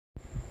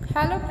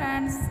Hello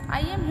friends,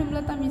 I am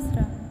Himlata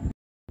Misra.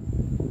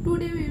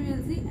 Today we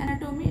will see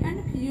anatomy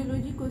and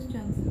physiology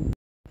questions.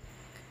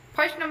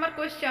 First number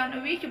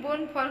question, which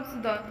bone forms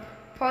the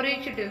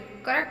forehead?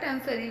 Correct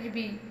answer is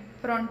B,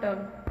 frontal.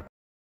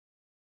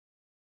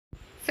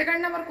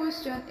 Second number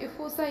question, a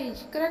fossa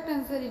is, correct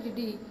answer is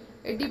D,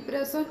 a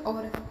depression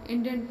or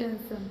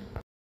indentation.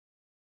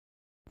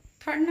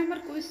 Third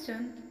number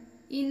question,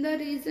 in the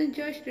region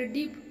just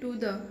deep to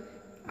the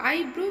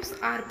eyebrows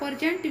are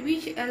present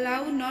which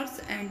allow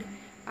nerves and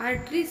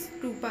arteries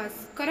to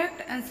pass.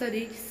 Correct answer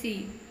is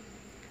C,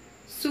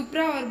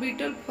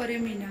 supraorbital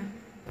foramina.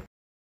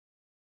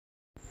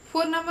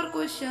 Fourth number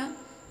question,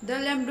 the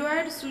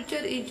lambdoid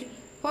suture is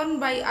formed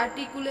by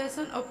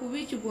articulation of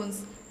which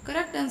bones?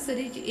 Correct answer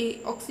is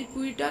A,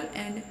 occipital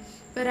and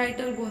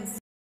parietal bones.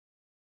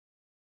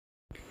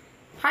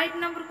 Five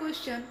number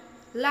question,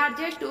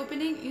 largest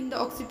opening in the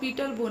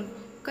occipital bone.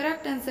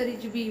 Correct answer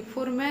is B,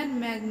 foramen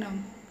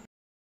magnum.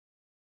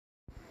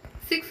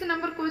 Sixth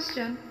number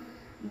question,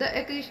 the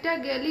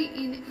crista galli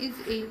is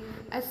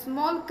a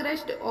small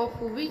crest of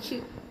which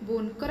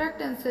bone?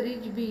 Correct answer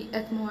is B,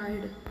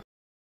 ethmoid.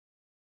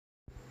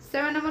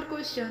 Seven number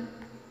question,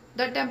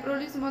 the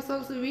temporalis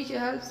muscles which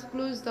helps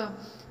close the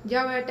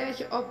jaw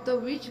attach of the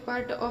which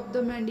part of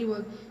the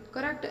mandible?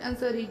 Correct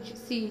answer is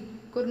C,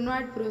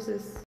 coronoid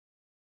process.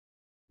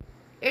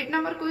 8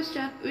 number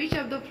question, which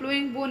of the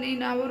flowing bone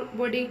in our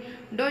body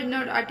does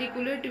not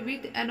articulate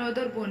with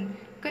another bone?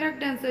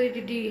 Correct answer is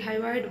D,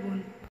 hyoid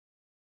bone.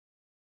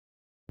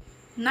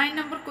 9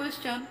 number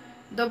question,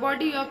 the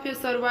body of a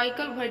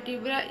cervical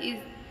vertebra is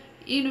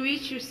in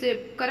which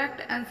shape?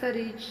 Correct answer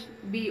is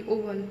B,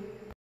 oval.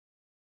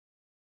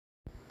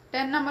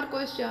 10 number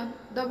question,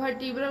 the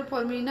vertebral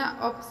foramina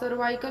of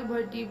cervical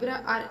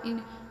vertebra are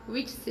in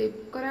which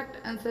shape? Correct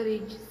answer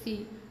is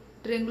C,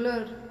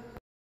 triangular.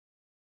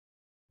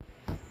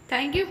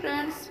 Thank you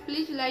friends,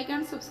 please like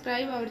and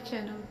subscribe our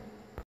channel.